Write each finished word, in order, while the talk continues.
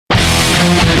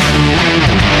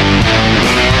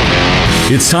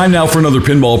It's time now for another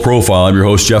Pinball Profile. I'm your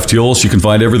host, Jeff Teolis. You can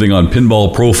find everything on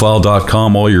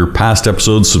pinballprofile.com, all your past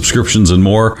episodes, subscriptions, and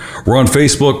more. We're on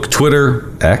Facebook, Twitter,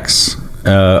 X,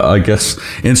 I guess,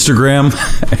 Instagram,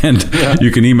 and you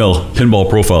can email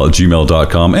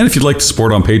pinballprofile@gmail.com. And if you'd like to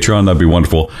support on Patreon, that'd be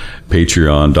wonderful.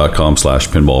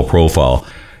 Patreon.com/pinballprofile.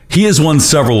 He has won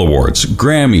several awards,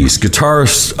 Grammys,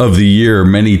 Guitarist of the Year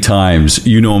many times.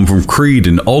 You know him from Creed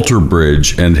and Alter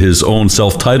Bridge and his own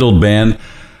self-titled band.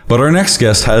 But our next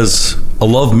guest has a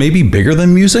love maybe bigger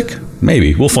than music?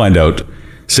 Maybe. We'll find out.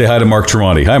 Say hi to Mark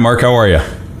Tremonti. Hi, Mark. How are you?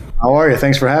 How are you?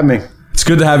 Thanks for having me. It's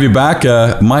good to have you back.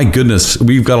 My goodness,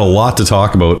 we've got a lot to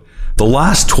talk about. The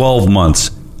last 12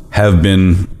 months have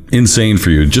been insane for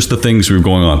you, just the things we've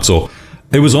going on. So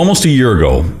it was almost a year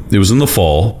ago. It was in the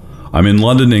fall. I'm in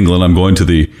London, England. I'm going to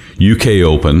the UK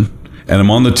Open. And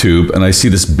I'm on the tube and I see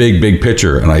this big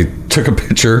picture, and I took a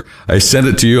picture. I sent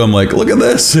it to you. I'm like, look at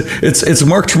this. It's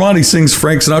Mark Tremonti sings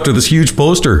Frank Sinatra, this huge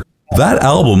poster. That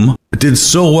album did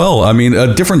so well. I mean,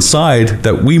 a different side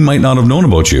that we might not have known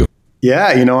about you. Yeah,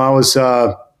 I was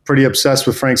pretty obsessed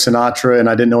with Frank Sinatra, and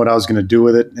I didn't know what I was going to do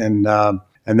with it. And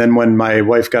then when my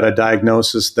wife got a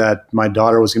diagnosis that my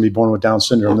daughter was going to be born with Down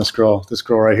syndrome, this girl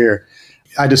right here,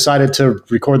 I decided to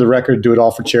record the record, do it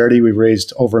all for charity. We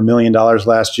raised over $1 million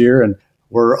last year, and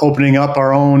we're opening up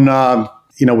our own,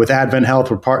 with Advent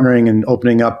Health, we're partnering and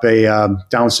opening up a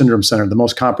Down syndrome center, the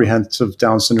most comprehensive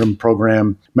Down syndrome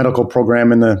medical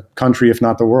program in the country, if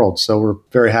not the world. So we're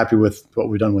very happy with what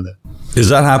we've done with it. Is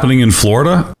that happening in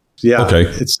Florida? Yeah. Okay.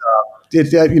 It's,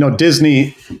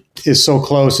 Disney is so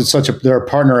close. They're a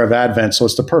partner of Advent. So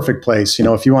it's the perfect place.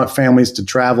 If you want families to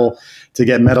travel to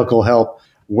get medical help,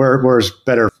 where's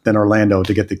better than Orlando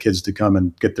to get the kids to come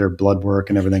and get their blood work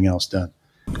and everything else done.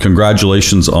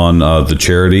 Congratulations on the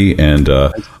charity, and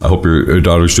I hope your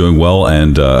daughter's doing well.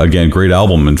 And again, great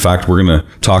album. In fact, we're going to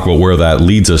talk about where that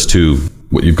leads us to,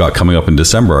 what you've got coming up in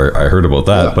December. I heard about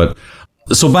that. Yeah. But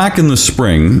so back in the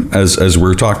spring, as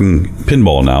we're talking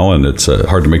pinball now, and it's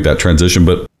hard to make that transition,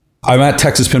 but I'm at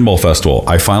Texas Pinball Festival.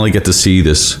 I finally get to see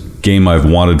this game I've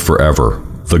wanted forever,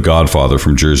 The Godfather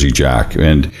from Jersey Jack.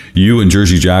 And you and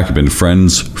Jersey Jack have been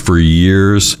friends for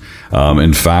years.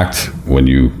 In fact, when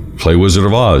you play Wizard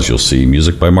of Oz, you'll see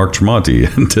music by Mark Tremonti.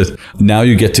 And now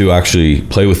you get to actually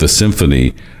play with the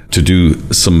symphony to do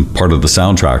some part of the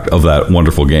soundtrack of that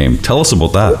wonderful game. Tell us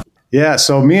about that. Yeah,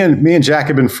 so me and Jack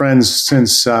have been friends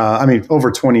since,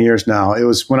 over 20 years now. It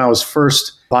was when I was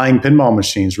first buying pinball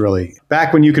machines, really.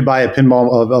 Back when you could buy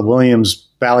a Williams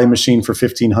Bally machine for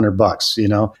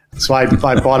 $1,500, So I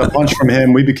bought a bunch from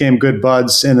him. We became good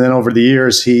buds. And then over the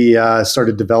years, he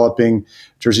started developing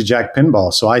Jersey Jack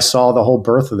Pinball. So I saw the whole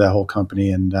birth of that whole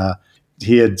company. And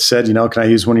he had said, can I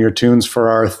use one of your tunes for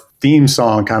our theme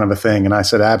song kind of a thing? And I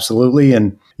said, absolutely.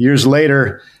 And years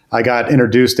later, I got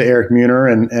introduced to Eric Muner,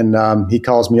 and he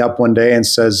calls me up one day and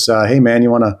says, hey, man, you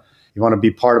want to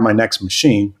be part of my next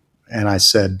machine? And I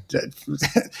said,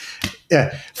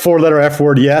 yeah, 4-letter F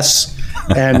word, yes.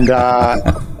 And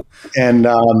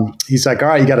he's like, all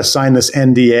right, you got to sign this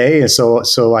NDA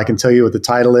so I can tell you what the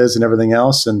title is and everything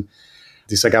else. And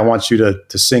he's like, I want you to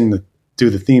do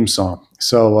the theme song.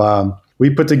 So we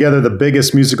put together the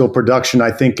biggest musical production,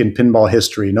 I think, in pinball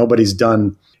history. Nobody's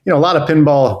done, a lot of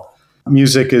pinball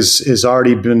music is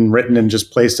already been written and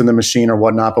just placed in the machine or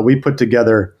whatnot. But we put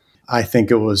together, I think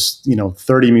it was,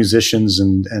 30 musicians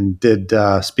and did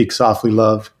Speak Softly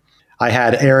Love. I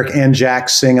had Eric and Jack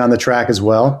sing on the track as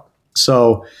well.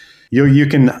 So you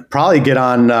can probably get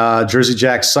on Jersey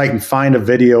Jack's site and find a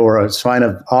video or find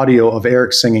an audio of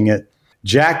Eric singing it.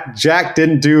 Jack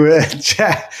didn't do it.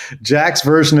 Jack's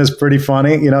version is pretty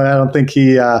funny. I don't think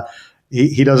he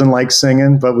doesn't like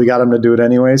singing, but we got him to do it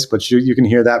anyways. But you can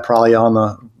hear that probably on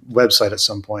the website at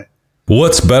some point.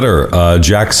 What's better,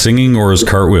 Jack singing or his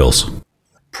cartwheels?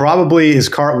 Probably his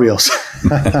cartwheels.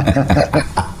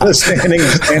 standing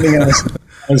on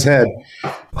his head.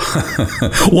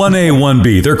 1A,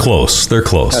 1B. They're close.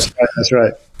 That's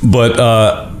right. But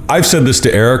I've said this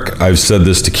to Eric. I've said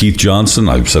this to Keith Johnson.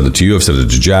 I've said it to you. I've said it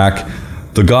to Jack.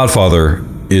 The Godfather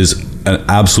is an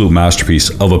absolute masterpiece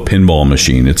of a pinball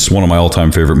machine. It's one of my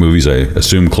all-time favorite movies. I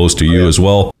assume close to you as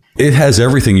well. It has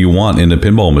everything you want in a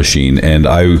pinball machine, and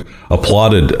I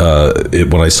applauded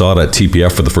it when I saw it at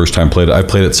TPF for the first time. I've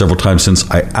played it several times since.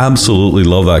 I absolutely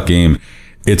love that game.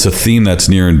 It's a theme that's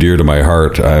near and dear to my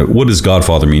heart. What does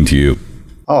Godfather mean to you?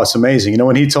 Oh, it's amazing.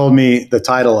 When he told me the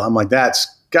title, I'm like, that's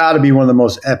got to be one of the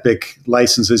most epic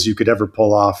licenses you could ever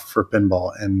pull off for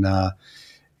pinball. And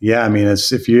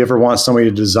it's if you ever want somebody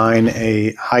to design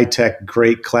a high-tech,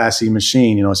 great, classy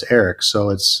machine, it's Eric. So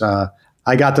it's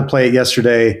I got to play it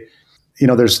yesterday.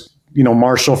 there's,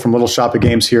 Marshall from Little Shop of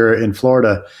Games here in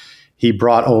Florida. He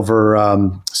brought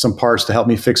over some parts to help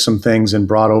me fix some things and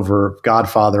brought over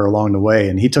Godfather along the way.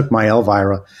 And he took my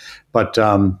Elvira. But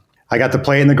I got to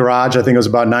play it in the garage. I think it was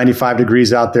about 95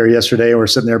 degrees out there yesterday. We're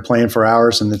sitting there playing for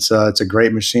hours, and it's a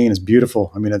great machine. It's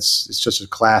beautiful. I mean, it's just a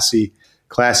classy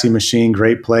machine,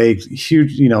 great play,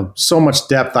 huge, so much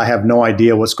depth. I have no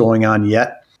idea what's going on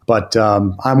yet. But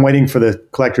I'm waiting for the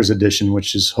collector's edition,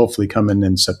 which is hopefully coming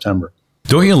in September.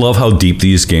 Don't you love how deep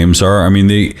these games are? I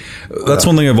mean, that's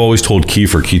one thing I've always told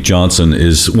Keith Johnson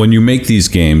is when you make these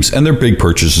games, and they're big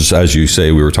purchases, as you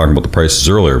say, we were talking about the prices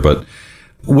earlier, but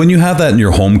when you have that in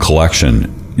your home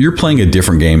collection, you're playing a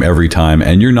different game every time,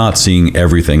 and you're not seeing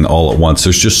everything all at once.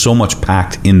 There's just so much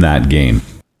packed in that game.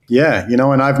 Yeah,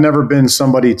 and I've never been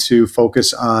somebody to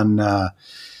focus on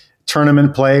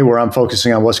tournament play where I'm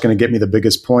focusing on what's going to get me the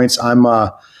biggest points. I'm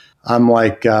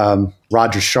like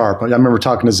Roger Sharp. I remember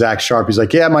talking to Zach Sharp. He's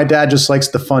like, yeah, my dad just likes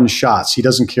the fun shots. He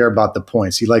doesn't care about the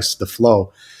points. He likes the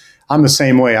flow. I'm the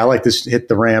same way. I like to hit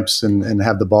the ramps and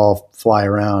have the ball fly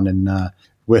around. And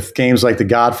with games like The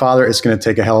Godfather, it's going to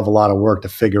take a hell of a lot of work to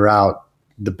figure out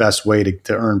the best way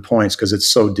to earn points because it's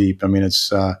so deep. I mean,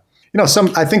 it's I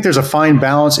think there's a fine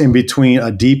balance in between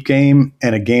a deep game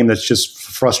and a game that's just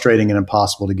frustrating and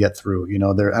impossible to get through.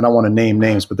 I don't want to name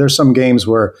names, but there's some games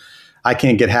where I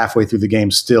can't get halfway through the game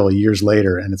still years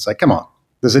later. And it's like, come on,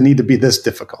 does it need to be this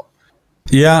difficult?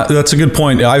 Yeah, that's a good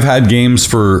point. I've had games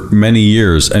for many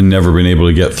years and never been able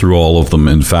to get through all of them,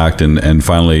 in fact. And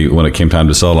finally, when it came time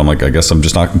to sell it, I'm like, I guess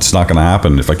it's not going to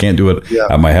happen. If I can't do it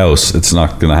at my house, it's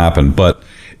not going to happen. But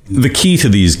the key to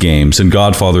these games, and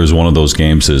Godfather is one of those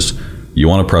games, is you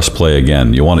want to press play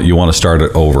again. You want to start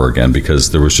it over again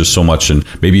because there was just so much. And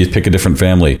maybe you pick a different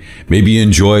family. Maybe you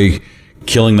enjoy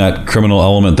killing that criminal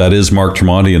element that is Mark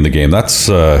Tremonti in the game. That's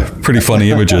pretty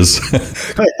funny images.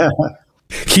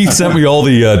 Keith sent me all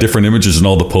the different images and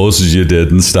all the poses you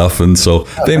did and stuff, and so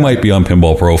they might be on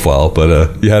Pinball Profile,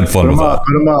 but you had fun with that.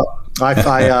 Put them up.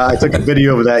 I took a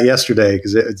video of that yesterday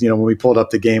because when we pulled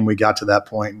up the game, we got to that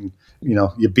point, and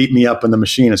you beat me up in the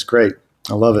machine. It's great.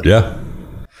 I love it. Yeah,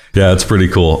 it's pretty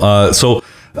cool. So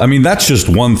I mean, that's just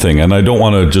one thing, and I don't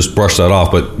want to just brush that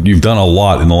off, but you've done a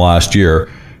lot in the last year.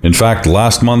 In fact,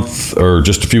 last month or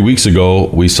just a few weeks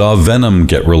ago, we saw Venom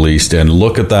get released, and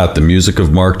look at that, the music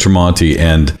of Mark Tremonti.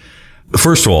 And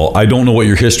first of all, I don't know what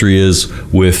your history is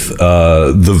with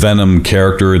the Venom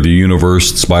character, the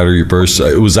universe, Spider-Verse.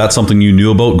 Was that something you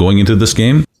knew about going into this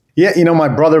game? Yeah, my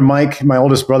brother Mike, my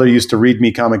oldest brother, used to read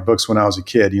me comic books when I was a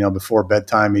kid. Before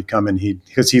bedtime, he'd come in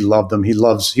because he loved them. He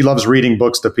loves reading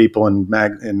books to people in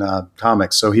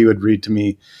comics, so he would read to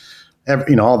me,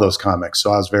 all those comics.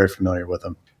 So I was very familiar with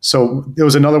them. So it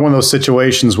was another one of those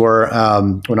situations where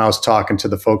when I was talking to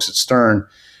the folks at Stern,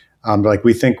 like,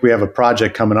 we think we have a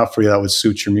project coming up for you that would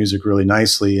suit your music really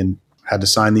nicely, and had to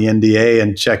sign the NDA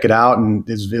and check it out. And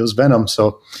it was Venom.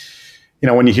 So,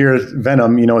 when you hear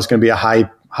Venom, it's going to be a high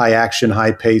action,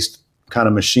 high paced kind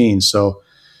of machine. So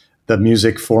the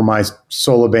music for my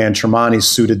solo band Tremonti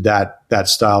suited that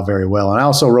style very well. And I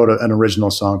also wrote an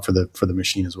original song for the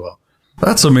machine as well.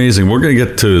 That's amazing. We're going to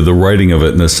get to the writing of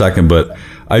it in a second, but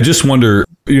I just wonder,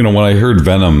 when I heard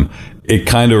Venom, it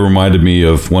kind of reminded me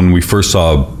of when we first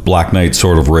saw Black Knight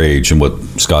Sword of Rage and what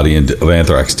Scotty of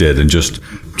Anthrax did, and just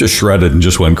shredded and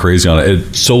just went crazy on it.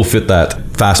 It so fit that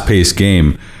fast-paced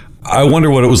game. I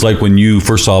wonder what it was like when you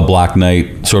first saw Black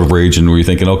Knight Sword of Rage, and were you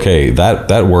thinking, okay,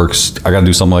 that works, I got to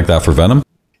do something like that for Venom?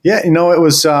 Yeah, it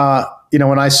was,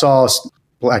 when I saw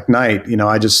Black Knight,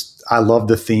 I love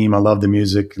the theme. I love the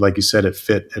music. Like you said, it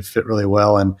fit really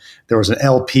well. And there was an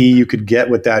LP you could get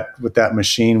with that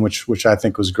machine, which I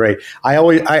think was great. I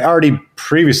already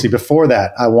previously, before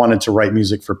that, I wanted to write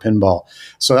music for pinball.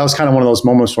 So that was kind of one of those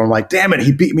moments where I'm like, damn it,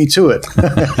 he beat me to it.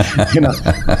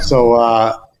 So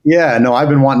I've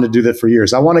been wanting to do that for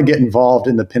years. I want to get involved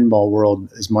in the pinball world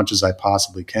as much as I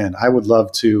possibly can. I would love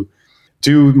to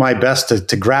do my best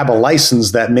to grab a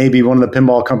license that maybe one of the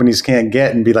pinball companies can't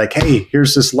get and be like, hey,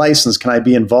 here's this license. Can I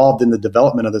be involved in the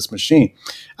development of this machine?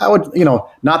 I would,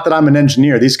 not that I'm an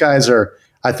engineer. These guys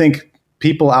I think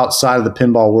people outside of the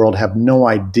pinball world have no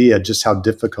idea just how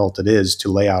difficult it is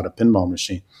to lay out a pinball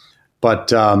machine.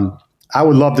 But I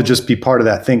would love to just be part of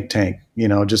that think tank,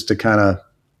 just to kind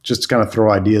of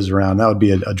throw ideas around. That would be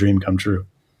a dream come true.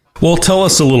 Well, tell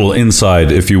us a little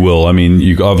inside, if you will. I mean,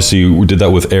 you obviously did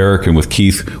that with Eric and with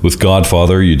Keith with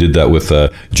Godfather. You did that with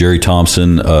Jerry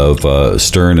Thompson of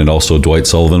Stern, and also Dwight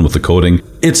Sullivan with the coding.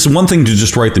 It's one thing to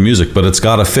just write the music, but it's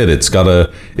got to fit.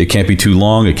 It can't be too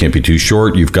long. It can't be too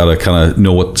short. You've got to kind of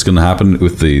know what's going to happen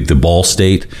with the ball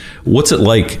state. What's it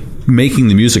like making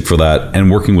the music for that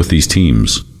and working with these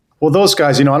teams? Well, those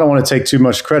guys, I don't want to take too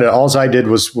much credit. All I did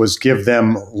was give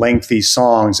them lengthy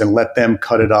songs and let them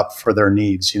cut it up for their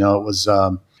needs. It was,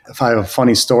 if I have a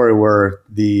funny story where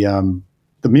the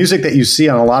music that you see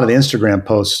on a lot of the Instagram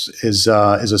posts is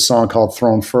a song called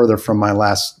Thrown Further from my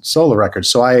last solo record.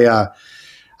 So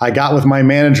I got with my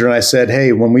manager and I said,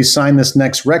 hey, when we sign this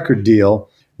next record deal,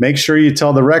 make sure you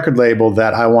tell the record label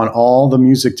that I want all the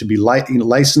music to be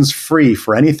license free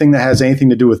for anything that has anything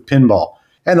to do with pinball.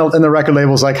 And the record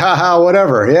label's like,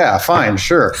 whatever. Yeah, fine,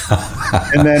 sure.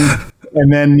 and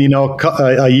then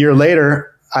a year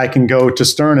later, I can go to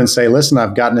Stern and say, listen,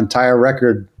 I've got an entire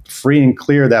record free and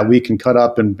clear that we can cut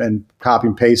up and copy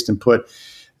and paste and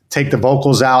take the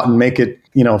vocals out and make it,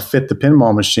 fit the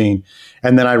pinball machine.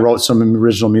 And then I wrote some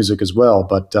original music as well.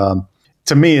 But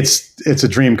to me, it's a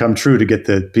dream come true to get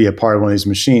to be a part of one of these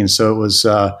machines. So it was,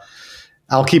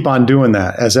 I'll keep on doing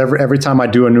that. As every time I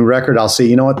do a new record, I'll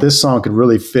say, this song could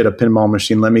really fit a pinball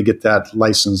machine. Let me get that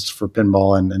licensed for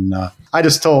pinball. And I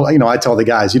just told, I tell the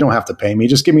guys, you don't have to pay me.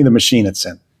 Just give me the machine it's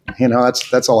in.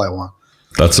 That's all I want.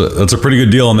 That's a pretty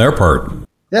good deal on their part.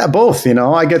 Yeah, both.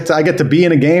 I get to be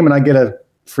in a game and I get a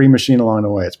free machine along the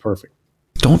way. It's perfect.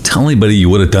 Don't tell anybody you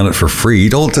would have done it for free.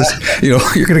 Don't just, you're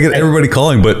going to get everybody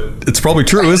calling, but it's probably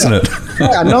true, isn't it?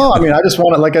 Yeah, no, I just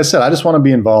want to, like I said, I just want to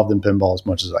be involved in pinball as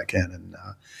much as I can. And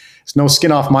it's no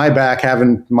skin off my back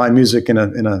having my music in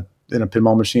a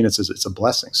pinball machine. It's a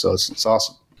blessing. So it's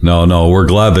awesome. No, we're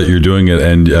glad that you're doing it,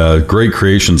 and great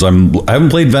creations. I haven't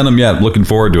played Venom yet. Looking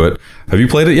forward to it. Have you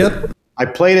played it yet? I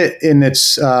played it in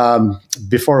its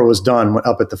before it was done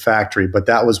up at the factory, but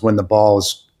that was when the ball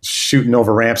was shooting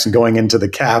over ramps and going into the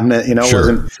cabinet.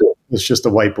 Sure. It was just a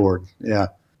whiteboard. Yeah,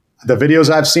 the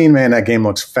videos I've seen, man, that game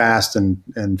looks fast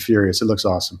and furious. It looks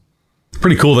awesome.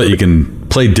 Pretty cool that you can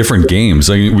play different games.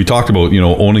 We talked about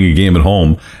owning a game at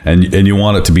home, and you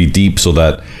want it to be deep so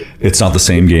that it's not the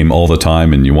same game all the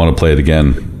time, and you want to play it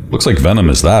again. Looks like Venom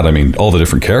is that. All the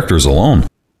different characters alone.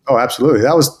 Oh, absolutely.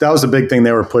 That was the big thing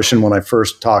they were pushing when I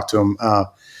first talked to them.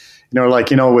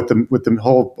 With the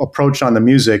whole approach on the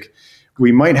music,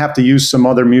 we might have to use some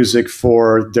other music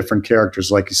for different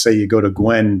characters. Like you say, you go to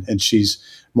Gwen and she's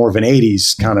more of an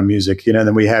 80s kind of music,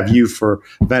 then we have you for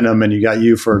Venom and you got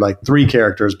you for like 3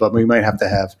 characters, but we might have to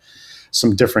have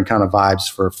some different kind of vibes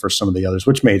for some of the others,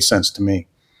 which made sense to me.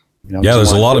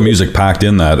 There's a lot of music packed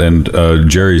in that. And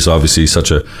Jerry's obviously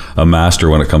such a master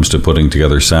when it comes to putting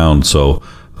together sound. So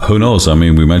who knows?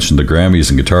 We mentioned the Grammys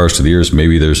and Guitars to the Ears.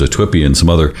 Maybe there's a TWIPY and some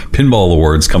other pinball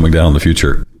awards coming down in the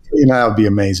future. That would be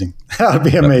amazing. That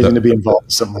would be amazing to be involved in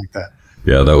something like that.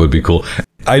 Yeah, that would be cool.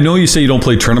 I know you say you don't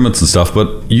play tournaments and stuff,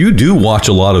 but you do watch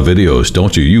a lot of videos,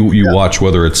 don't you? You watch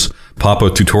whether it's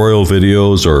Papa tutorial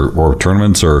videos or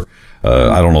tournaments or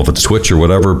I don't know if it's Twitch or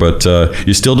whatever, but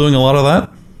you still doing a lot of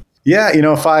that? Yeah,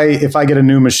 if I get a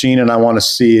new machine and I want to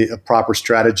see a proper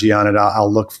strategy on it,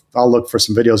 I'll look for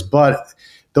some videos. But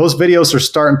those videos are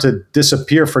starting to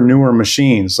disappear for newer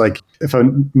machines. Like if a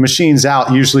machine's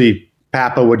out, usually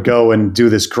Papa would go and do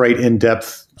this great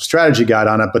in-depth strategy guide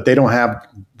on it, but they're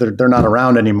not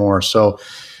around anymore. So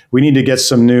we need to get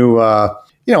some new,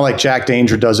 like Jack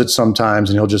Danger does it sometimes,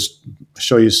 and he'll just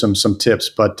show you some tips.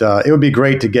 But it would be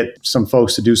great to get some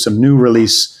folks to do some new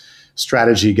release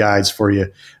strategy guides for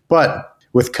you. But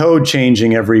with code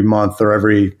changing every month or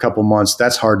every couple months,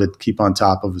 that's hard to keep on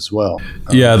top of as well.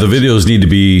 Yeah, the videos need to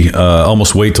be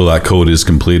almost wait till that code is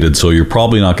completed. So you're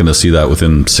probably not going to see that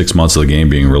within 6 months of the game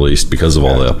being released because of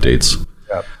all the updates.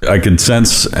 Yeah. I can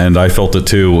sense, and I felt it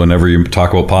too, whenever you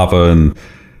talk about Papa and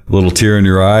a little tear in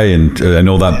your eye. And I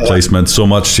know that place meant so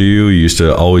much to you. You used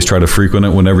to always try to frequent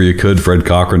it whenever you could. Fred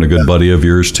Cochran, a good buddy of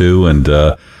yours too. And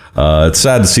it's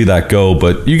sad to see that go,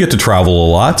 but you get to travel a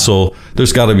lot, so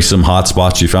there's got to be some hot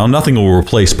spots you found. Nothing will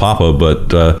replace Papa,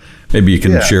 but maybe you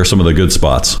can share some of the good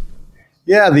spots.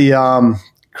 Yeah, the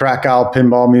Krakow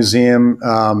Pinball Museum.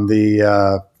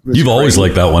 You've always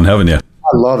liked that one, haven't you?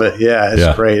 I love it. Yeah,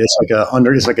 it's great.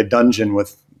 It's like a dungeon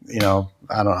with I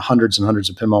don't know, hundreds and hundreds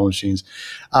of pinball machines.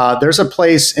 There's a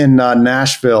place in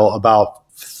Nashville about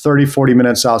 30, 40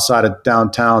 minutes outside of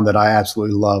downtown that I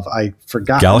absolutely love. I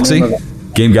forgot. Galaxy?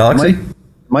 Game Galaxy?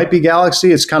 Might be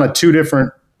Galaxy. It's kind of 2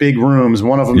 different big rooms.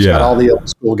 One of them's got all the old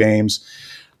school games.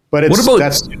 But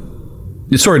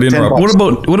sorry to interrupt.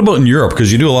 What about in Europe?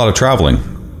 Because you do a lot of traveling.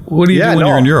 What do you do when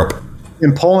you're in Europe?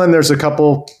 In Poland, there's a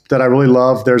couple that I really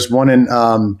love. There's one in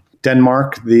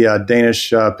Denmark, the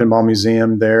Danish Pinball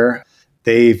Museum there.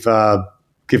 They've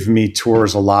given me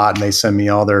tours a lot, and they send me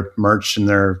all their merch and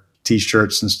their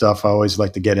T-shirts and stuff. I always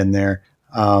like to get in there.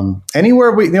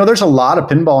 Anywhere there's a lot of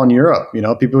pinball in Europe.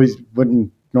 People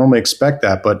wouldn't normally expect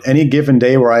that. But any given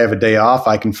day where I have a day off,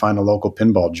 I can find a local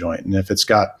pinball joint. And if it's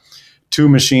got 2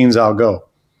 machines, I'll go.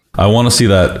 I want to see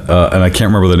that, and I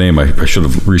can't remember the name. I should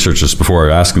have researched this before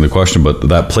asking the question, but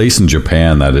that place in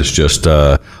Japan that is just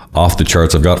off the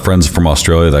charts. I've got friends from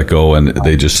Australia that go, and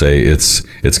they just say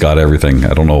it's got everything.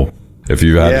 I don't know if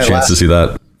you had a chance to see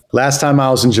that. Last time I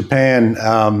was in Japan,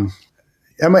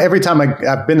 every time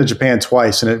I've been to Japan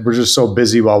twice, and we're just so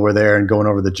busy while we're there and going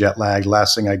over the jet lag.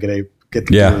 Last thing I get to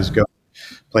do is go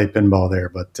play pinball there,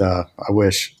 but I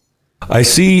wish. I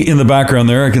see in the background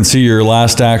there, I can see your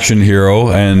Last Action Hero.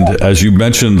 And as you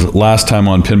mentioned last time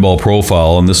on Pinball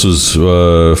Profile, and this was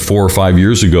 4 or 5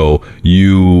 years ago,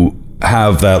 you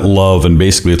have that love, and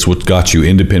basically it's what got you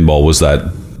into pinball was that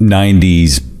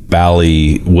 90s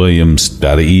Bally Williams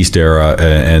Data East era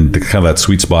and kind of that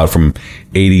sweet spot from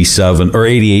 87 or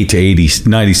 88 to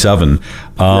 97.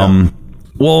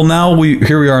 Well, now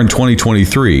here we are in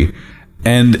 2023.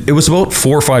 And it was about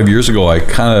 4 or 5 years ago, I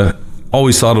kind of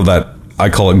always thought of that, I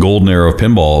call it golden era of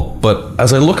pinball. But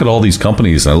as I look at all these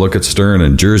companies, and I look at Stern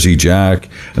and Jersey Jack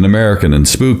and American and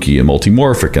Spooky and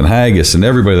Multimorphic and Haggis and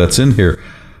everybody that's in here,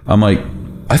 I'm like,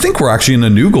 I think we're actually in a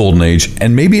new golden age,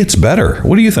 and maybe it's better.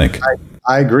 What do you think?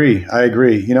 I agree.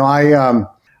 You know,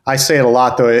 I say it a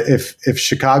lot though. If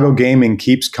Chicago gaming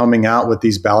keeps coming out with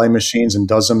these Bally machines and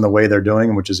does them the way they're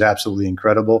doing, which is absolutely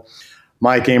incredible,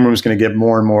 my game room is going to get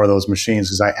more and more of those machines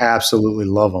because I absolutely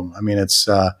love them. I mean, it's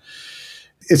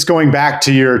going back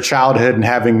to your childhood and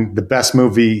having the best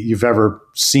movie you've ever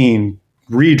seen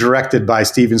redirected by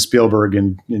Steven Spielberg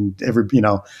and every, you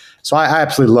know, so I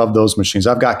absolutely love those machines.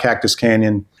 I've got Cactus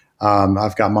Canyon.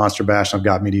 I've got Monster Bash. And I've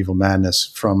got Medieval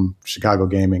Madness from Chicago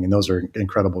Gaming, and those are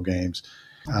incredible games.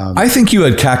 I think you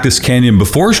had Cactus Canyon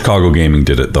before Chicago Gaming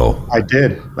did it, though. I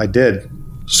did.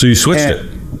 So you switched it.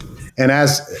 And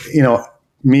as, you know,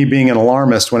 me being an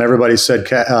alarmist, when everybody said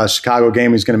Chicago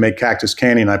Gaming is going to make Cactus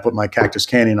Canyon, I put my Cactus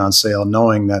Canyon on sale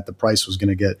knowing that the price was going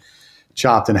to get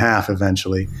chopped in half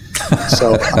eventually.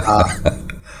 So,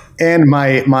 and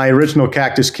my original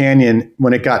Cactus Canyon,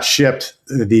 when it got shipped,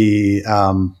 the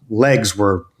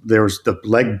the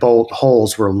leg bolt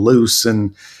holes were loose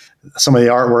and some of the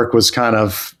artwork was kind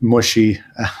of mushy.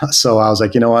 So I was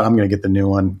like, you know what, I'm going to get the new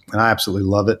one. And I absolutely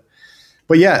love it.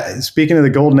 But yeah, speaking of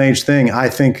the golden age thing, I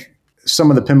think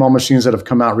some of the pinball machines that have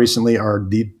come out recently are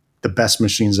the best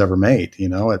machines ever made. You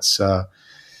know, it's, you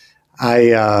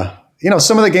know,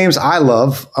 some of the games I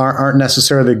love aren't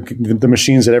necessarily the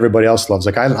machines that everybody else loves.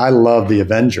 Like I love the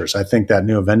Avengers. I think that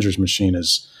new Avengers machine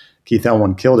Keith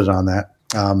Elwin killed it on that.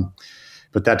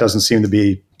 But that doesn't seem to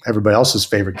be everybody else's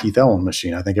favorite Keith Elwin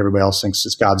machine. I think everybody else thinks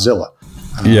it's Godzilla.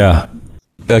 Yeah.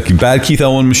 That bad Keith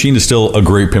Elwin machine is still a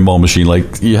great pinball machine. Like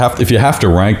if you have to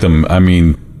rank them, I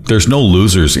mean, there's no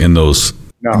losers in those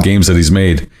games that he's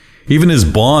made. Even his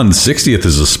Bond 60th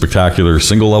is a spectacular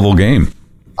single level game.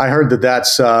 I heard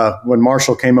that's when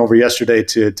Marshall came over yesterday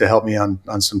to help me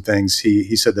on some things.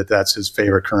 He said that's his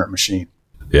favorite current machine.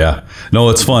 Yeah, no,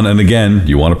 it's fun. And again,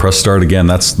 you want to press start again.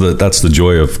 That's the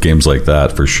joy of games like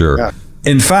that for sure. Yeah.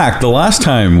 In fact, the last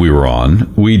time we were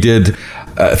on, we did.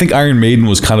 I think Iron Maiden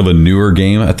was kind of a newer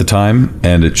game at the time,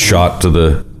 and it shot to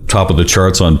the top of the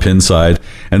charts on Pinside.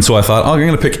 And so I thought, I'm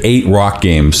going to pick 8 rock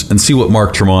games and see what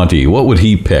Mark Tremonti, what would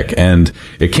he pick? And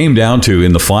it came down to,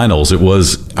 in the finals, it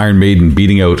was Iron Maiden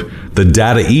beating out the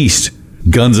Data East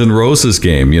Guns N' Roses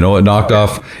game. You know, it knocked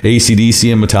off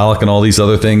AC/DC and Metallica and all these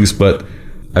other things. But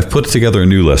I've put together a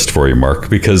new list for you, Mark,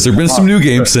 because there have been some new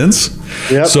games since.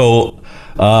 Yep. So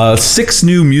 6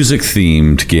 new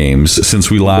music-themed games since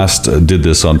we last did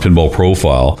this on Pinball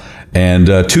Profile. And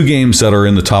 2 games that are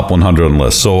in the top 100 on the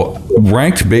list. So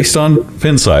ranked based on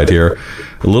Pinside here,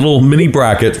 a little mini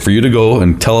bracket for you to go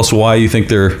and tell us why you think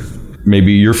they're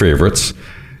maybe your favorites.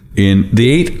 In the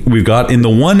 8, we've got in the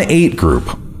 1-8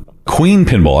 group, Queen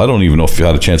Pinball. I don't even know if you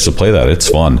had a chance to play that. It's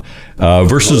fun.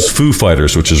 Versus Foo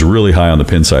Fighters, which is really high on the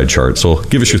Pinside chart. So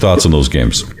give us your thoughts on those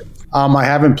games. I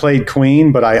haven't played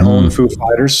Queen, but I own Foo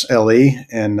Fighters LE,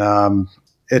 and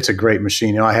it's a great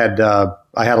machine. You know, I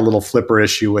had a little flipper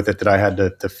issue with it that I had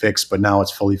to fix, but now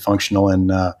it's fully functional,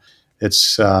 and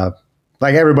it's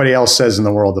like everybody else says in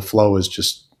the world, the flow is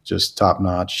just top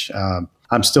notch.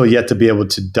 I'm still yet to be able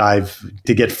to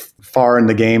get far in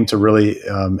the game to really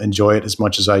enjoy it as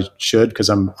much as I should because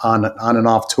I'm on and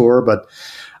off tour. But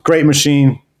great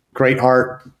machine, great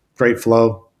art, great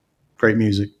flow, great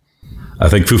music. I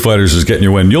think Foo Fighters is getting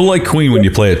your win. You'll like Queen when you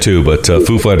play it too, but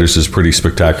Foo Fighters is pretty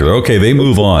spectacular. Okay, they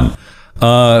move on.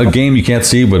 A game you can't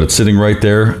see, but it's sitting right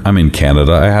there. I'm in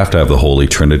Canada. I have to have the Holy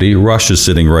Trinity. Rush is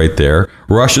sitting right there.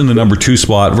 Rush in the number 2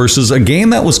 spot versus a game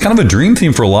that was kind of a dream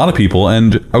theme for a lot of people.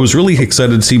 And I was really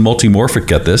excited to see Multimorphic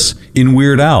get this in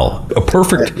Weird Al. A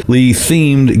perfectly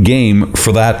themed game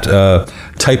for that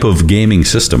type of gaming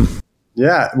system.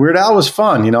 Yeah, Weird Al was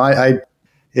fun.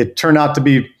 It turned out to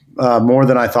be more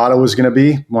than I thought it was going to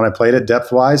be when I played it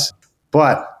depth-wise.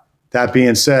 But that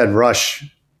being said,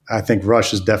 I think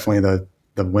Rush is definitely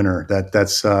the winner.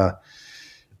 That's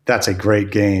a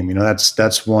great game.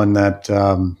 That's one that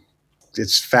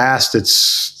it's fast,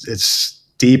 it's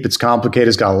deep, it's complicated,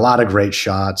 it's got a lot of great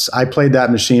shots. I played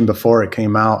that machine before it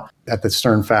came out at the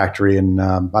Stern factory, and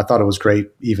I thought it was great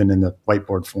even in the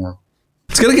whiteboard form.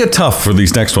 It's going to get tough for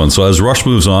these next ones. So as Rush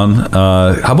moves on,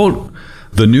 how about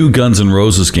the new Guns N'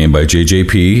 Roses game by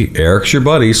JJP? Eric's your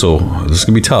buddy, so this is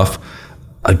going to be tough.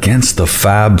 Against the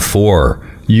Fab Four.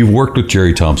 You've worked with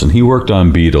Jerry Thompson. He worked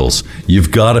on Beatles.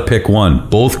 You've got to pick one.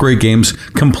 Both great games,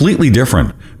 completely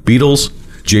different. Beatles,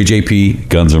 JJP,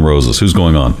 Guns N' Roses. Who's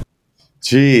going on?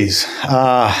 Jeez,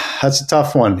 that's a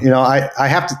tough one. I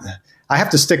have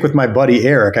to stick with my buddy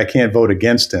Eric. I can't vote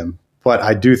against him, but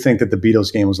I do think that the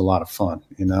Beatles game was a lot of fun.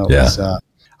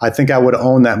 I think I would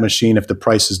own that machine if the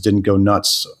prices didn't go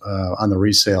nuts on the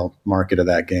resale market of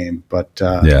that game. But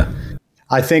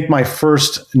I think my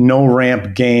first no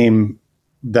ramp game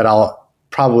that I'll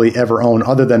probably ever own,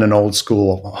 other than an old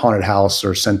school Haunted House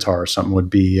or Centaur or something, would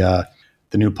be the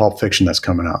new Pulp Fiction that's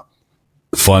coming out.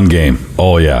 Fun game.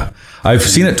 Oh, yeah. I've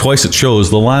seen it twice at shows.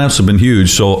 The lineups have been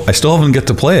huge, so I still haven't get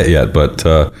to play it yet, but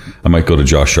I might go to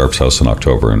Josh Sharp's house in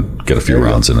October and get a few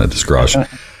rounds in at his garage.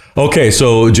 Okay,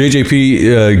 so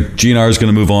JJP, GNR is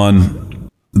going to move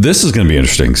on. This is going to be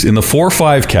interesting. In the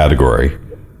 4-5 category,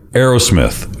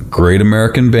 Aerosmith, great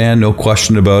American band, no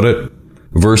question about it,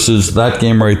 versus that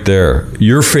game right there.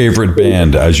 Your favorite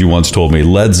band, as you once told me,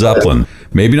 Led Zeppelin.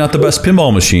 Maybe not the best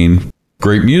pinball machine,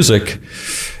 great music.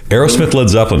 Aerosmith, Led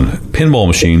Zeppelin, pinball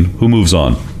machine. Who moves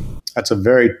on? That's a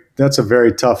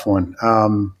very tough one.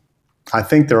 I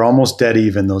think they're almost dead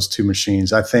even, those two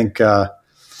machines. I think I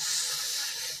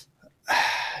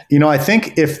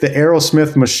think if the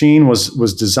Aerosmith machine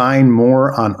was designed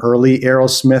more on early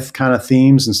Aerosmith kind of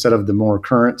themes instead of the more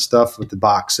current stuff with the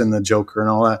box and the Joker and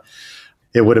all that,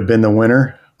 it would have been the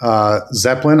winner.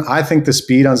 Zeppelin, I think the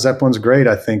speed on Zeppelin's great.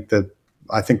 I think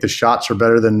the shots are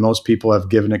better than most people have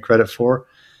given it credit for.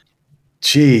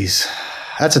 Jeez,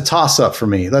 that's a toss-up for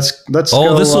me. Let's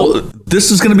go. This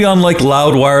is going to be on like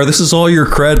Loudwire. This is all your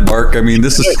cred, Mark. I mean,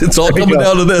 it's all coming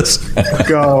down to this.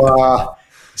 Go.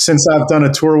 Since I've done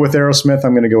a tour with Aerosmith,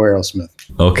 I'm going to go Aerosmith.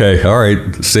 Okay, all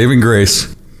right. Saving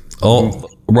grace. Oh,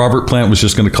 Robert Plant was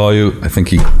just going to call you. I think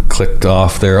he clicked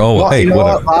off there. Oh, well, hey,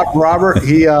 whatever. Robert,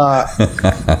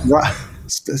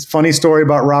 funny story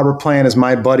about Robert Plant is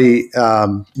my buddy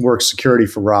works security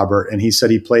for Robert, and he said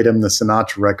he played him the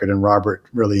Sinatra record, and Robert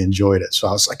really enjoyed it. So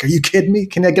I was like, "Are you kidding me?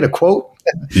 Can I get a quote?"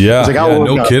 Yeah,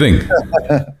 no kidding.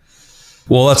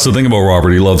 Well, that's the thing about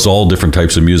Robert. He loves all different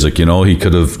types of music. He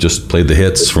could have just played the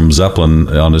hits from Zeppelin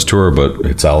on his tour, but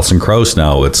it's Alison Krauss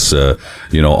now. It's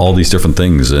all these different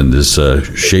things and his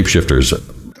shapeshifters.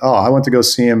 Oh, I went to go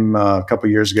see him a couple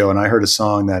of years ago, and I heard a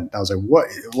song that I was like,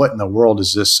 "What in the world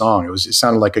is this song?" It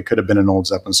sounded like it could have been an old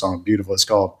Zeppelin song. Beautiful. It's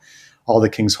called "All the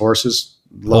King's Horses."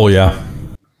 Love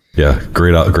yeah,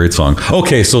 great song.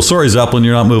 Okay, so sorry, Zeppelin,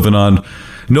 you're not moving on.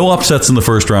 No upsets in the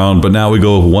first round, but now we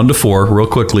go 1-4 real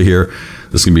quickly here.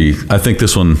 This is going to be, I think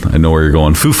this one, I know where you're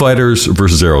going. Foo Fighters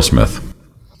versus Aerosmith.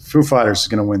 Foo Fighters is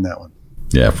going to win that one.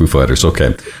 Yeah, Foo Fighters.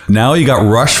 Okay. Now you got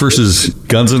Rush versus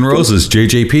Guns N' Roses,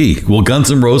 JJP. Will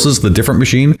Guns N' Roses, the different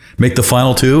machine, make the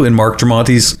final two in Mark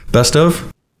Tremonti's best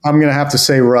of? I'm going to have to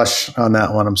say Rush on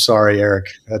that one. I'm sorry, Eric.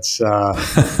 That's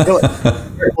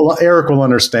Eric will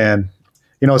understand.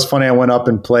 It's funny. I went up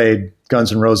and played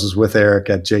Guns N' Roses with Eric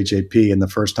at JJP, and the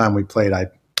first time we played, I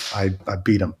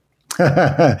beat him.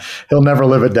 He'll never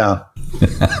live it down.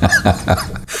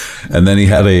 And then he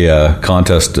had a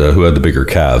contest who had the bigger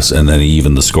calves, and then he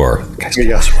evened the score. Guys,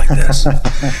 calves are like this.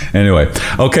 Anyway,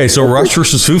 okay, so Rush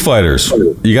versus Foo Fighters.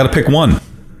 You got to pick one.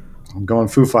 I'm going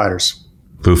Foo Fighters.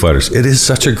 Foo Fighters. It is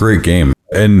such a great game,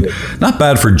 and not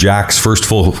bad for Jack's first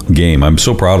full game. I'm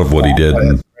so proud of what he did.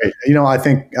 I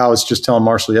think I was just telling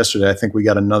Marshall yesterday, I think we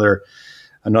got another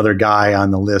guy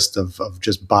on the list of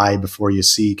just buy before you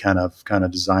see kind of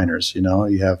designers.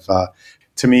 You have,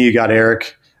 to me, you got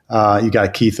Eric, you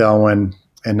got Keith Elwin,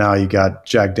 and now you got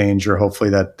Jack Danger.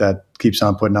 Hopefully that keeps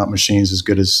on putting out machines as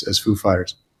good as Foo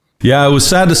Fighters. Yeah, it was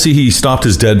sad to see he stopped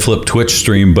his Dead Flip Twitch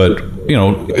stream, but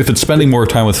if it's spending more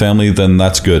time with family, then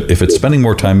that's good. If it's spending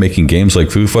more time making games like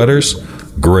Foo Fighters,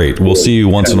 great. We'll see you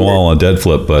once in a while on Dead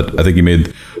Flip, but I think you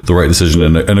made the right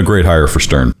decision and a great hire for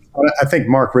Stern. I think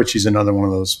Mark Ritchie's another one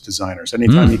of those designers.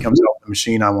 Anytime he comes out with a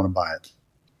machine, I want to buy it.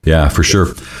 Yeah, for sure.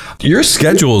 Your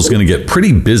schedule is going to get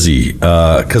pretty busy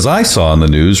because I saw in the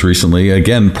news recently,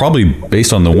 again, probably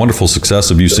based on the wonderful success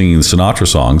of you singing the Sinatra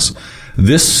songs,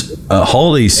 this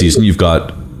holiday season, you've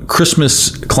got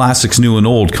Christmas classics new and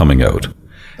old coming out.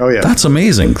 Oh, yeah. That's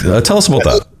amazing. Tell us about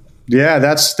that. Yeah,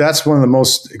 that's one of the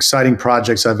most exciting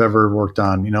projects I've ever worked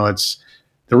on. It's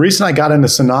the reason I got into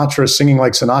Sinatra, singing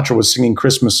like Sinatra, was singing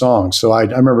Christmas songs. So I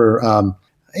remember,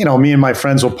 me and my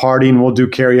friends will party and we'll do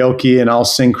karaoke and I'll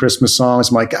sing Christmas songs.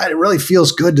 I'm like, God, it really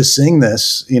feels good to sing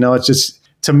this. It's just,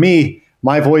 to me,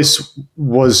 my voice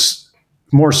was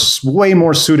way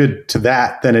more suited to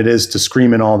that than it is to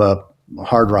screaming all the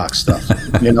hard rock stuff,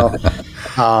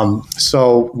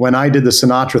 So when I did the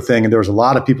Sinatra thing, and there was a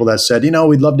lot of people that said,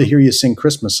 we'd love to hear you sing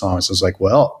Christmas songs. I was like,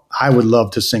 well, I would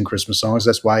love to sing Christmas songs.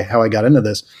 That's how I got into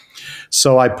this.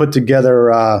 So I put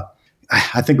together,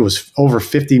 I think it was over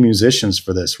 50 musicians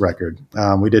for this record.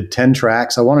 We did 10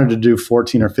 tracks. I wanted to do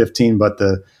 14 or 15, but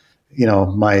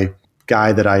my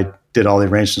guy that I did all the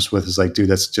arrangements with is like, dude,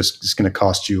 it's going to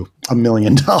cost you $1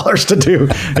 million to do,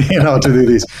 to do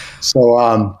these.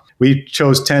 So, we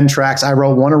chose 10 tracks. I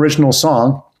wrote one original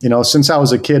song. Since I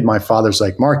was a kid, my father's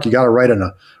like, Mark, you got to write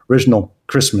an original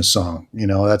Christmas song.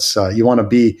 That's you want to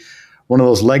be one of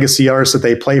those legacy artists that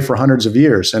they play for hundreds of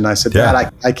years. And I said,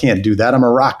 Dad, I can't do that. I'm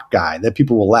a rock guy. That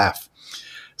people will laugh.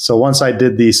 So once I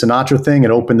did the Sinatra thing,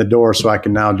 it opened the door so I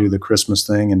can now do the Christmas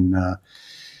thing. And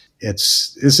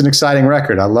it's an exciting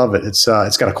record. I love it. It's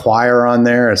got a choir on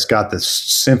there. It's got the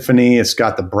symphony. It's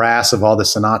got the brass of all the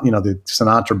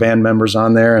Sinatra band members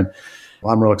on there. And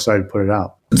I'm real excited to put it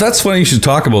out. That's funny you should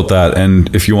talk about that.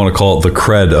 And if you want to call it the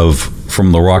cred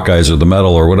from the rock guys or the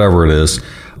metal or whatever it is,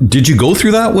 did you go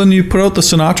through that when you put out the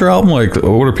Sinatra album? Like,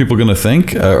 what are people going to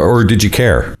think? Or did you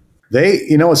care?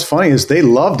 What's funny is they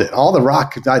loved it. All the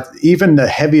rock, even the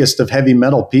heaviest of heavy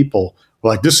metal people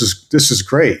were like, this is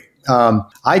great.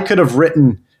 I could have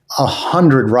written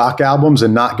 100 rock albums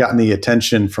and not gotten the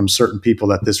attention from certain people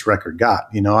that this record got.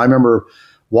 I remember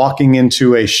walking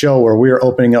into a show where we were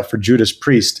opening up for Judas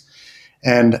Priest,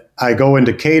 and I go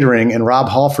into catering and Rob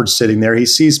Halford's sitting there. He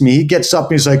sees me. He gets up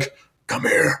and he's like, come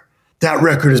here. That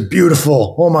record is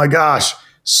beautiful. Oh my gosh.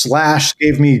 Slash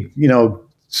gave me,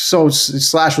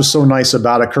 Slash was so nice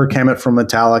about it. Kirk Hammett from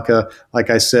Metallica. Like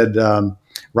I said,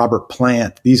 Robert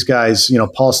Plant, these guys,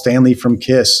 Paul Stanley from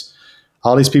Kiss.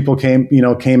 All these people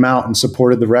came out and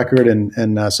supported the record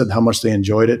and said how much they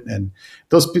enjoyed it. And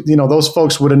those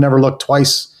folks would have never looked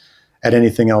twice at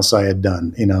anything else I had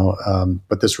done,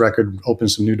 but this record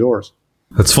opened some new doors.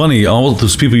 That's funny. All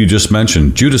those people you just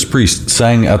mentioned, Judas Priest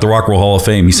sang at the Rock and Roll Hall of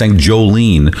Fame. He sang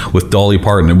Jolene with Dolly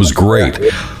Parton. It was great.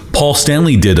 Paul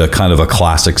Stanley did a kind of a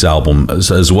classics album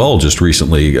as well just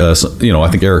recently. I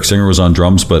think Eric Singer was on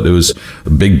drums, but it was a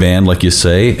big band, like you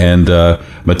say. And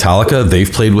Metallica,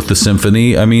 they've played with the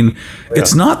symphony. I mean,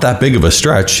 it's not that big of a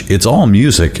stretch. It's all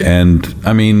music. And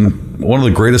I mean, one of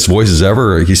the greatest voices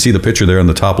ever. You see the picture there in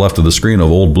the top left of the screen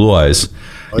of Old Blue Eyes.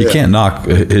 You can't knock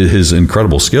his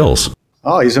incredible skills.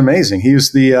 Oh, he's amazing.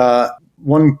 He's the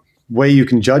one way you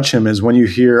can judge him is when you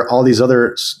hear all these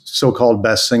other so-called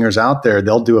best singers out there,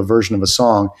 they'll do a version of a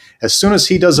song. As soon as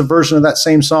he does a version of that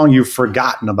same song, you've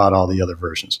forgotten about all the other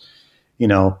versions.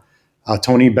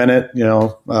 Tony Bennett,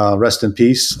 rest in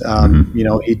peace.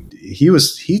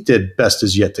 He did Best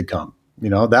Is Yet to Come.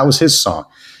 That was his song.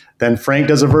 Then Frank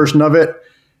does a version of it.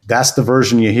 That's the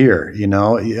version you hear,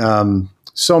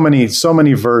 so many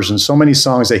versions, so many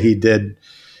songs that he did.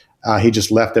 He just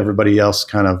left everybody else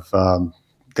kind of,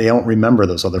 they don't remember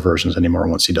those other versions anymore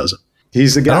once he does it.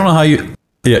 He's the guy. I don't know how you...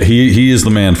 Yeah, he is the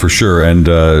man for sure. And,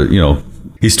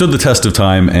 he stood the test of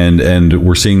time, and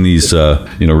we're seeing these,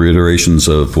 reiterations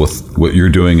of what you're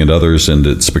doing and others, and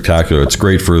it's spectacular. It's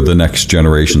great for the next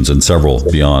generations and several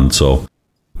beyond. So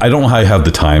I don't know how you have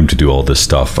the time to do all this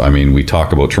stuff. I mean, we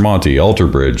talk about Tremonti, Alter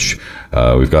Bridge.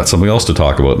 We've got something else to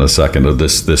talk about in a second of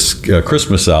this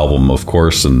Christmas album, of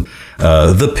course, and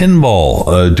the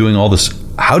pinball, doing all this.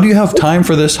 How do you have time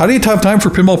for this? How do you have time for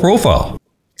Pinball Profile?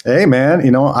 Hey, man,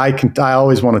 I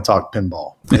always want to talk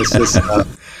pinball. It's just,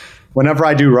 whenever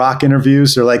I do rock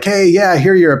interviews, they're like, hey, yeah, I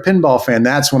hear you're a pinball fan.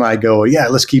 That's when I go, yeah,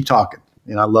 let's keep talking.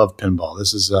 I love pinball.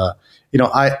 This is,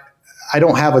 I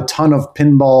don't have a ton of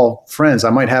pinball friends.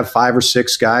 I might have 5 or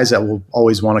 6 guys that will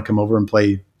always want to come over and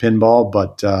play pinball.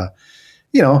 But,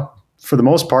 for the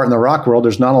most part in the rock world,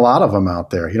 there's not a lot of them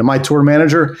out there. My tour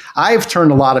manager, I've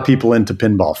turned a lot of people into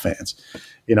pinball fans.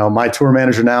 My tour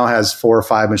manager now has 4 or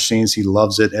 5 machines. He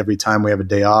loves it. Every time we have a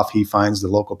day off, he finds the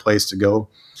local place to go.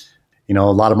 A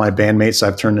lot of my bandmates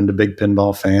I've turned into big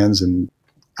pinball fans, and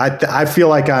I feel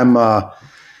like I'm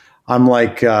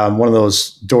like one of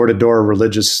those door-to-door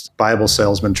religious Bible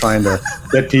salesmen trying to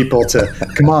get people to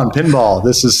come on pinball.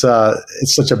 This is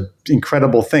it's such an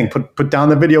incredible thing. Put down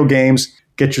the video games.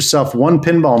 Get yourself one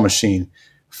pinball machine.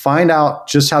 Find out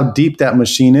just how deep that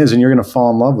machine is, and you're going to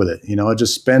fall in love with it.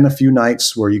 Just spend a few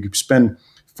nights where you could spend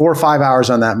 4 or 5 hours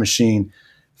on that machine.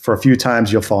 For a few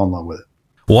times, you'll fall in love with it.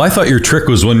 Well, I thought your trick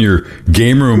was when your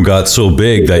game room got so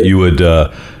big that you would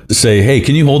say, hey,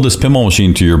 can you hold this pinball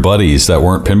machine to your buddies that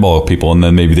weren't pinball people? And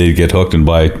then maybe they'd get hooked and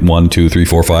buy 1, 2, 3,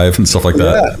 4, 5 and stuff like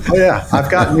that. Yeah. I've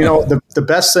got, the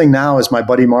best thing now is my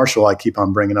buddy Marshall, I keep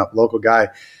on bringing up, local guy.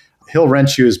 He'll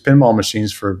rent you his pinball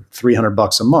machines for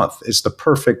 $300 a month. It's the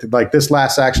perfect, like this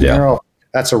Last Action Hero,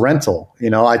 that's a rental.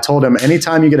 I told him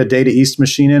anytime you get a Data East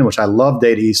machine in, which I love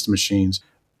Data East machines,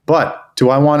 but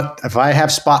if I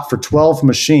have spot for 12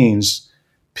 machines,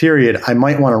 period, I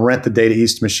might want to rent the Data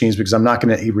East machines because I'm not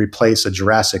going to replace a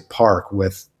Jurassic Park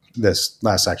with this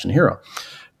Last Action Hero.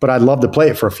 But I'd love to play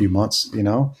it for a few months,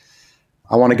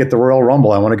 I want to get the Royal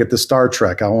Rumble. I want to get the Star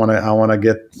Trek. I want to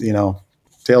get,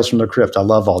 Tales from the Crypt. I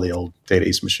love all the old Data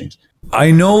East machines. I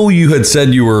know you had said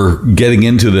you were getting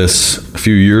into this a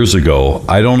few years ago.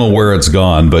 I don't know where it's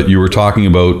gone, but you were talking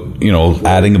about,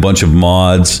 adding a bunch of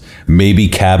mods, maybe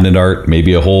cabinet art,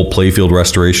 maybe a whole playfield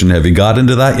restoration. Have you got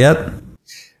into that yet?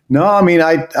 No, I mean,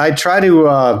 I try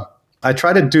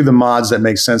to do the mods that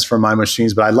make sense for my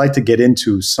machines, but I'd like to get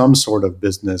into some sort of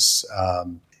business.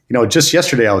 Just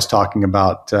yesterday I was talking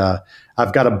about,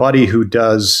 I've got a buddy who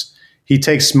he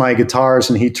takes my guitars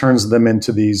and he turns them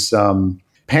into these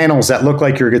panels that look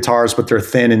like your guitars, but they're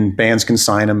thin and bands can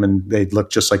sign them and they look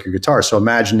just like your guitar. So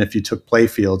imagine if you took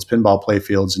pinball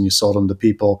playfields, and you sold them to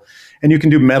people, and you can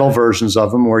do metal versions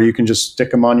of them, or you can just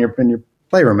stick them in your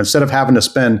playroom. Instead of having to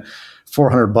spend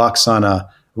 $400 on a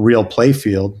real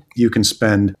playfield, you can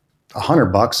spend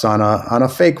 $100 on a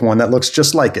fake one that looks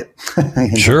just like it.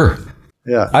 Sure.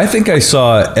 Yeah. I think I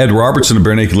saw Ed Robertson of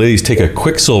Bare Naked Ladies take a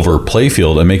Quicksilver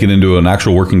playfield and make it into an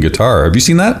actual working guitar. Have you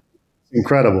seen that?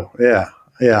 Incredible. Yeah.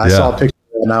 I saw a picture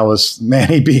and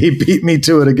he beat me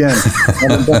to it again.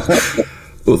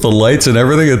 With the lights and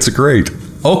everything, it's great.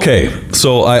 Okay,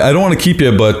 so I don't want to keep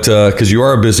you, but because you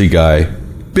are a busy guy,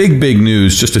 big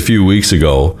news just a few weeks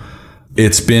ago.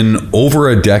 It's been over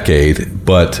a decade,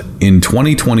 but in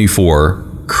 2024,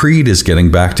 Creed is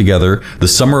getting back together. The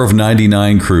Summer of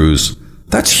 '99 cruise.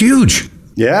 That's huge.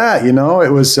 Yeah,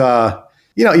 it was,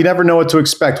 you never know what to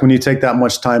expect when you take that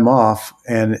much time off.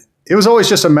 And it was always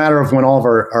just a matter of when all of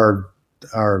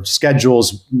our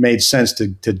schedules made sense to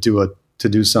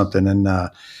do something. And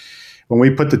when we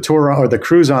put the tour or the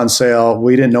cruise on sale,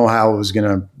 we didn't know how it was going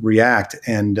to react.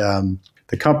 And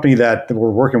the company that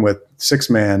we're working with, Six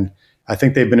Man, I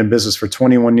think they've been in business for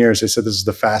 21 years. They said this is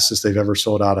the fastest they've ever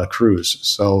sold out a cruise.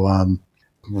 So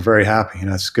we're very happy.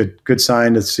 It's a good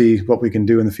sign to see what we can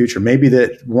do in the future. Maybe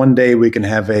that one day we can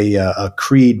have a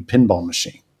Creed pinball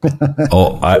machine.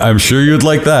 Oh, I'm sure you'd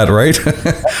like that, right?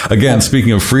 Again,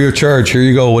 speaking of free of charge, here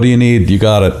you go. What do you need? You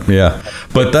got it. Yeah.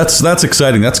 But that's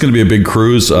exciting. That's going to be a big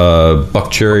cruise.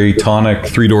 Buck Cherry, Tonic,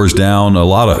 Three Doors Down, a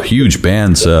lot of huge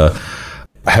bands.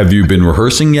 Have you been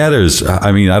rehearsing yet?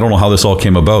 I don't know how this all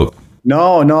came about.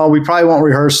 No, we probably won't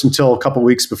rehearse until a couple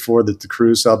weeks before the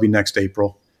cruise. That'll be next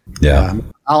April. Yeah.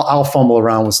 I'll fumble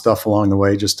around with stuff along the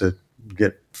way just to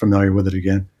get familiar with it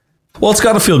again. Well, it's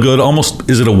got to feel good. Almost,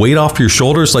 is it a weight off your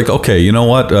shoulders? Like, okay, you know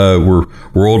what?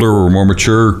 We're older, we're more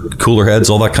mature, cooler heads,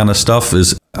 all that kind of stuff.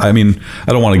 I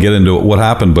don't want to get into what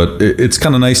happened, but it's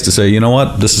kind of nice to say, you know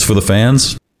what? This is for the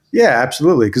fans. Yeah,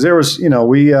 absolutely. Because there was,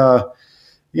 we, at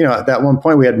that one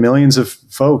point we had millions of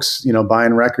folks,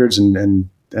 buying records and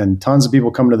tons of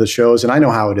people coming to the shows. And I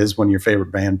know how it is when your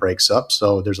favorite band breaks up.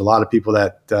 So there's a lot of people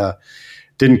that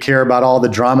didn't care about all the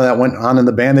drama that went on in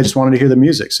the band. They just wanted to hear the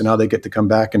music. So now they get to come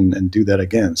back and do that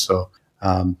again. So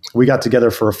we got together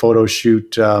for a photo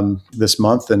shoot this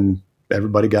month, and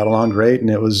everybody got along great. And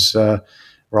it was,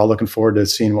 we're all looking forward to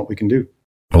seeing what we can do.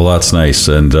 Well, that's nice.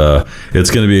 And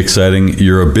it's going to be exciting.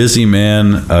 You're a busy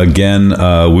man. Again,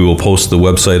 we will post the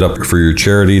website up for your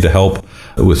charity to help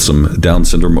with some Down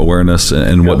syndrome awareness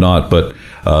and whatnot. But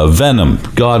Venom,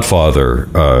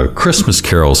 Godfather, Christmas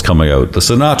Carols coming out, the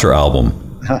Sinatra album.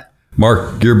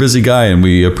 Mark, you're a busy guy, and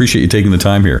we appreciate you taking the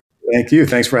time here. Thank you.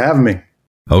 Thanks for having me.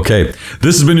 Okay.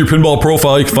 This has been your Pinball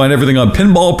Profile. You can find everything on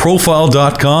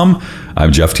pinballprofile.com.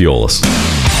 I'm Jeff Teolis.